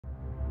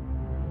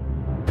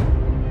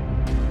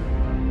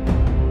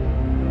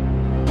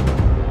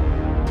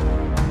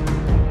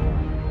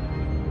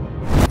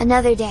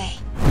Another day,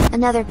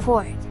 another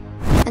port,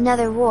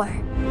 another war.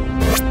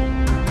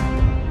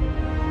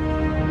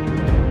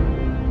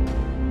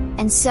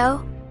 And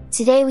so,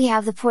 today we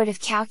have the port of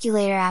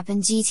Calculator app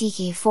in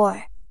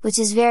GTK4, which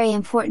is very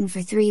important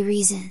for 3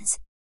 reasons.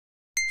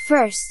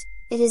 First,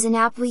 it is an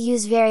app we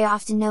use very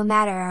often no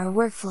matter our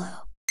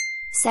workflow.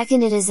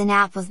 Second, it is an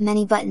app with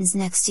many buttons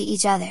next to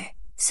each other,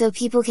 so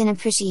people can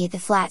appreciate the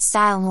flat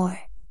style more,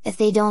 if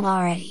they don't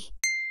already.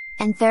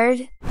 And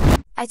third,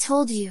 I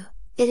told you,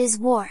 it is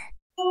war!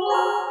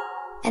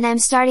 And I'm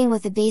starting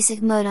with the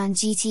basic mode on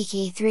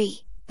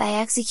GTK3, by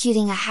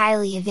executing a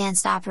highly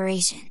advanced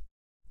operation.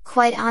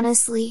 Quite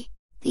honestly,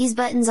 these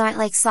buttons aren't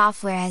like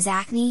software as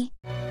Acne.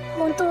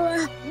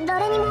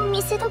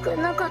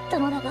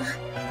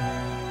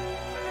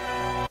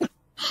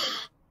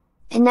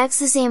 And next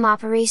the same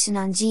operation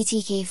on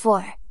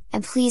GTK4,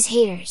 and please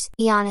haters,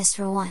 be honest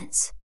for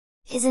once.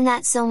 Isn't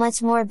that so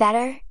much more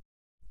better?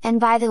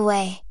 And by the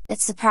way,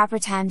 it's the proper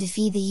time to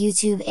feed the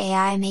YouTube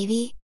AI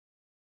maybe?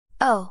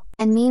 Oh,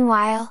 and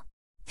meanwhile,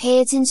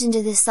 pay attention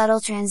to this subtle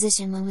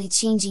transition when we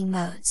changing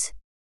modes.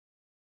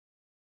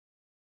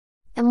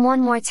 And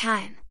one more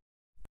time.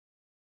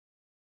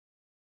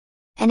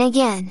 And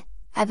again,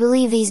 I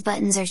believe these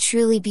buttons are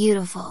truly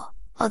beautiful,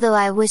 although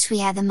I wish we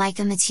had the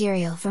mica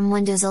material from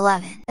Windows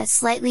 11 that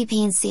slightly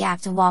paints the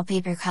app to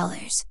wallpaper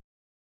colors.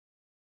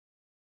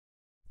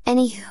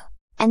 Anywho,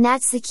 and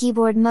that's the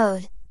keyboard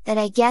mode, that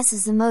I guess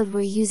is the mode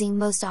we're using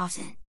most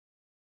often.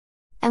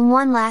 And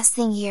one last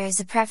thing here is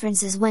the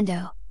preferences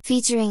window,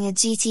 featuring a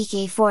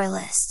GTK4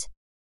 list.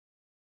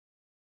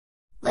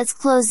 Let's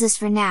close this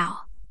for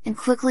now, and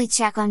quickly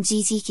check on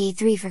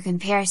GTK3 for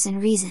comparison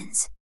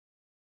reasons.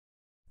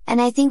 And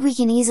I think we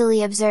can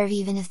easily observe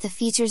even if the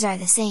features are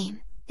the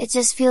same, it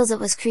just feels it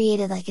was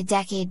created like a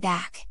decade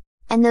back,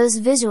 and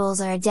those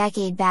visuals are a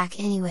decade back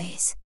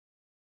anyways.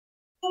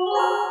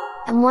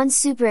 And one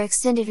super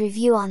extended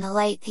review on the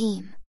light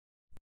theme.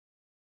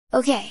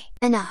 Okay,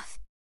 enough!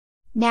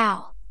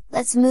 Now,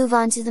 let's move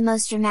on to the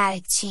most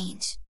dramatic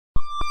change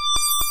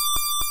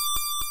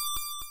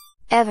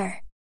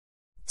ever!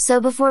 So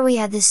before we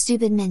had this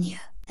stupid menu,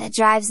 that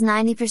drives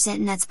 90%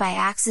 nuts by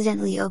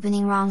accidentally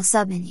opening wrong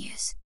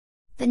submenus.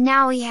 But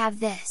now we have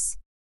this!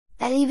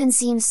 That even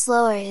seems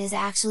slower, it is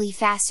actually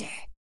faster!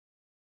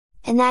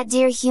 And that,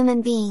 dear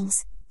human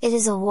beings, it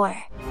is a war!